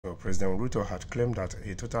President Ruto had claimed that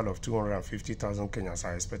a total of 250,000 Kenyans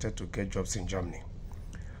are expected to get jobs in Germany.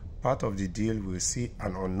 Part of the deal will see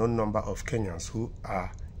an unknown number of Kenyans who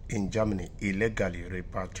are in Germany illegally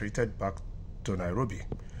repatriated back to Nairobi.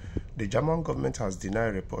 The German government has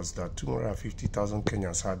denied reports that 250,000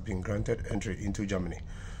 Kenyans had been granted entry into Germany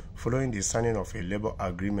following the signing of a labor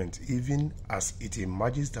agreement, even as it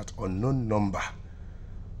emerges that unknown number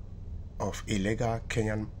of illegal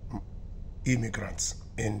Kenyan immigrants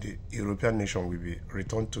in the European nation will be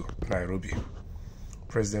returned to Nairobi.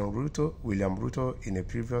 President William Ruto, in a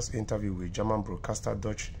previous interview with German broadcaster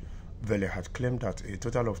Deutsche Welle, had claimed that a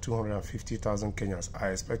total of 250,000 Kenyans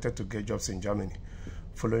are expected to get jobs in Germany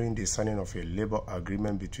following the signing of a labor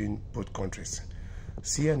agreement between both countries.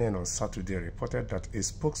 CNN on Saturday reported that a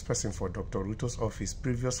spokesperson for Dr. Ruto's office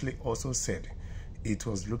previously also said it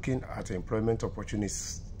was looking at employment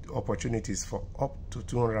opportunities for up to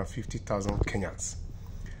 250,000 Kenyans.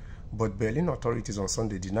 But Berlin authorities on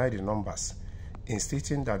Sunday denied the numbers,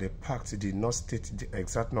 stating that the pact did not state the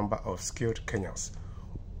exact number of skilled Kenyans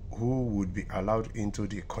who would be allowed into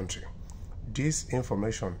the country. This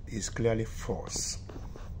information is clearly false.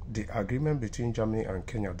 The agreement between Germany and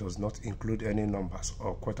Kenya does not include any numbers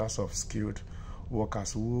or quotas of skilled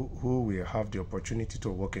workers who will have the opportunity to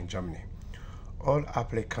work in Germany. All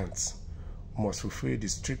applicants must fulfill the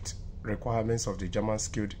strict requirements of the German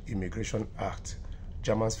Skilled Immigration Act,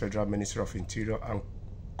 German's Federal Ministry of Interior and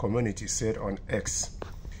Community said on X.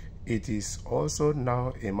 It is also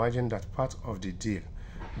now imagined that part of the deal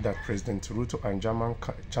that President Ruto and German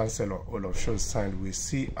Chancellor Olaf Scholz signed will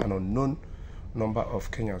see an unknown number of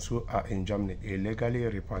Kenyans who are in Germany illegally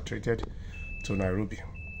repatriated to Nairobi.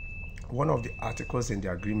 One of the articles in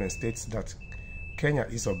the agreement states that Kenya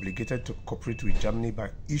is obligated to cooperate with Germany by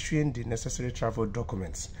issuing the necessary travel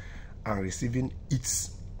documents and receiving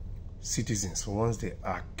its citizens once they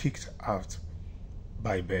are kicked out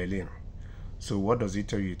by Berlin. So what does it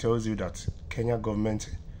tell you? It tells you that Kenya government,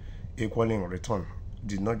 equally in return,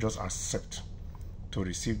 did not just accept to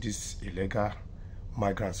receive these illegal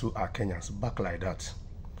migrants who are Kenyans back like that.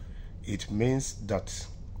 It means that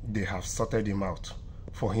they have sorted him out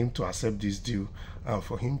for him to accept this deal and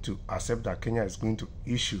for him to accept that Kenya is going to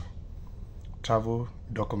issue travel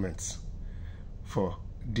documents for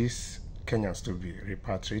these Kenyans to be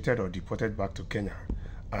repatriated or deported back to Kenya,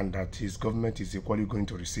 and that his government is equally going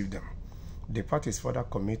to receive them. The parties further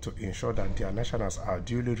commit to ensure that their nationals are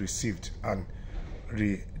duly received and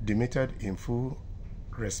redemitted in full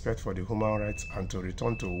respect for the human rights, and to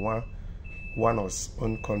return to one's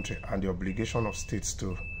own country and the obligation of states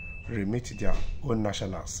to remit their own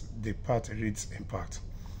nationals. The part reads in part.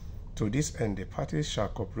 To this end, the parties shall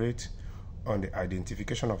cooperate on the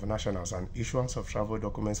identification of nationals and issuance of travel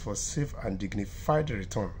documents for safe and dignified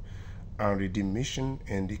return and redemption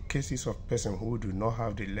in the cases of persons who do not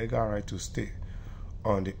have the legal right to stay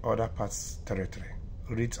on the other part's territory,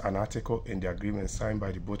 reads an article in the agreement signed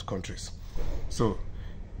by both countries. So,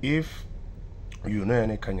 if you know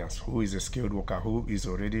any Kenyans who is a skilled worker who is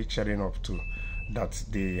already cheering up to that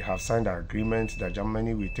they have signed an agreement that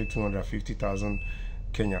Germany will take 250,000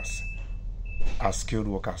 Kenyans as skilled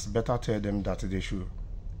workers, better tell them that they should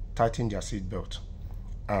tighten their seatbelt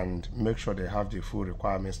and make sure they have the full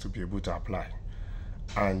requirements to be able to apply.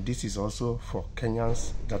 And this is also for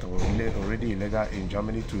Kenyans that are already illegal in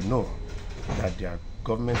Germany to know that their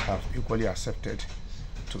government have equally accepted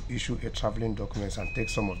to issue a traveling documents and take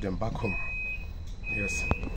some of them back home. Yes.